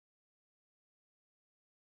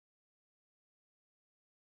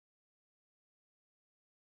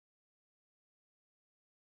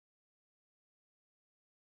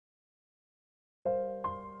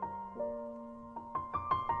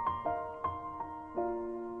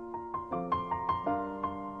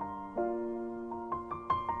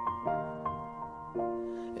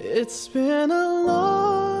It's been a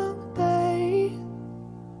long day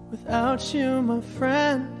without you, my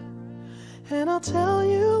friend, and I'll tell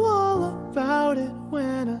you all about it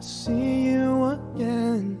when I see you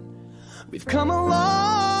again. We've come a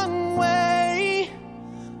long way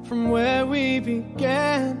from where we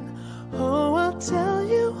began. Oh, I'll tell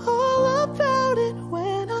you all about it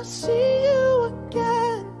when I see you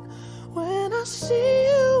again. When I see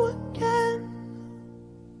you again.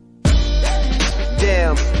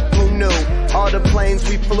 Damn, who knew? All the planes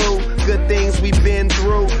we flew, good things we've been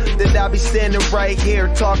through, that I'll be standing right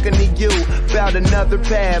here talking to you about another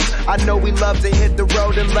path. I know we love to hit the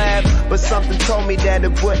road and laugh, but something told me that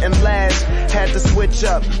it wouldn't last. Had to switch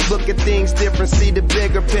up, look at things different, see the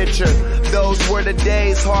bigger picture. Those were the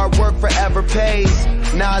days, hard work forever pays.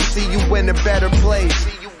 Now I see you in a better place.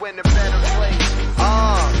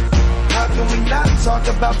 How can we not talk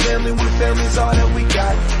about family when family's all that we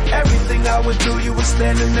got? Everything I would do, you were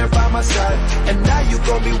standing there by my side, and now you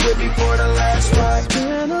gon' be with me for the last ride. It's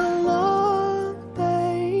been a long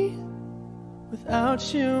day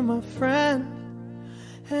without you, my friend,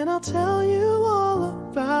 and I'll tell you all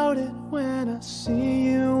about it when I see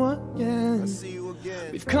you again.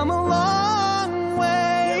 We've come a long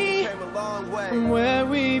way, from where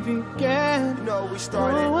we began. You know, we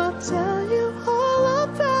started. Oh, I'll tell you all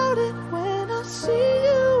about it when I see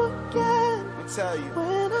you again. I'll tell you.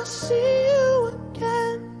 When I see you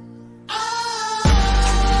again.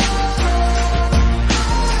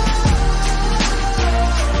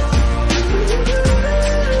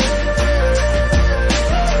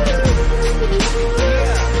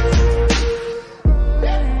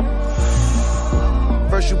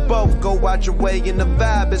 First you both go out your way and the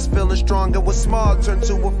vibe is feeling strong, and what's small turn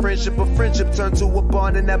to a friendship turn to a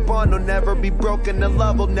bond, and that bond will never be broken, the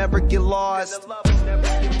love will never get lost.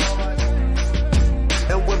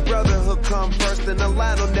 And when brotherhood come first, then the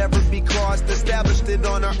line will never be crossed. Established it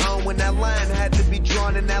on our own when that line had to be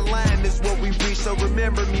drawn, and that line is what we reach, so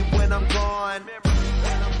remember me when I'm gone.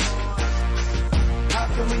 How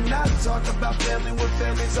can we not talk about family when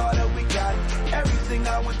family's all that we got? Everything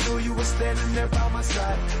I went through, you were standing there by my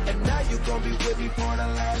side, and now you gon' be with me for the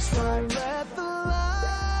last ride. Let the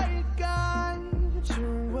light guide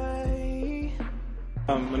your way.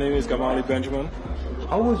 My name is Gamali Benjamin.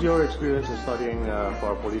 How was your experience in studying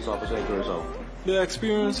for a police officer in Curacao? The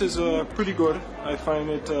experience is pretty good. I find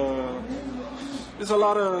it, there's a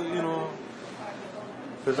lot of,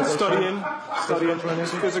 studying,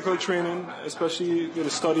 physical training, especially with the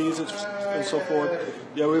studies and so forth.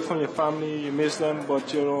 You're away from your family, you miss them,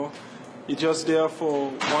 but you're just there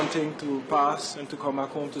for wanting to pass and to come back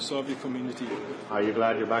home to serve your community. Are you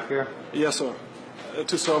glad you're back here? Yes, sir.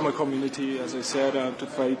 To serve my community, as I said, to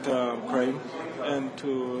fight crime and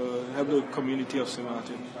to help the community of Sint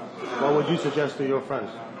Maarten. What would you suggest to your friends?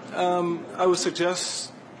 I would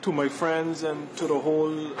suggest to my friends and to the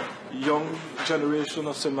whole young generation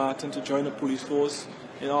of Sint Maarten to join the police force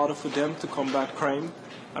in order for them to combat crime.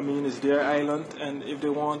 I mean, it's their island, and if they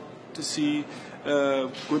want to see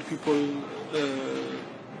good people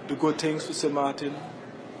do good things for Sint Maarten,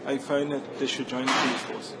 I find that they should join the police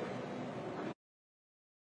force.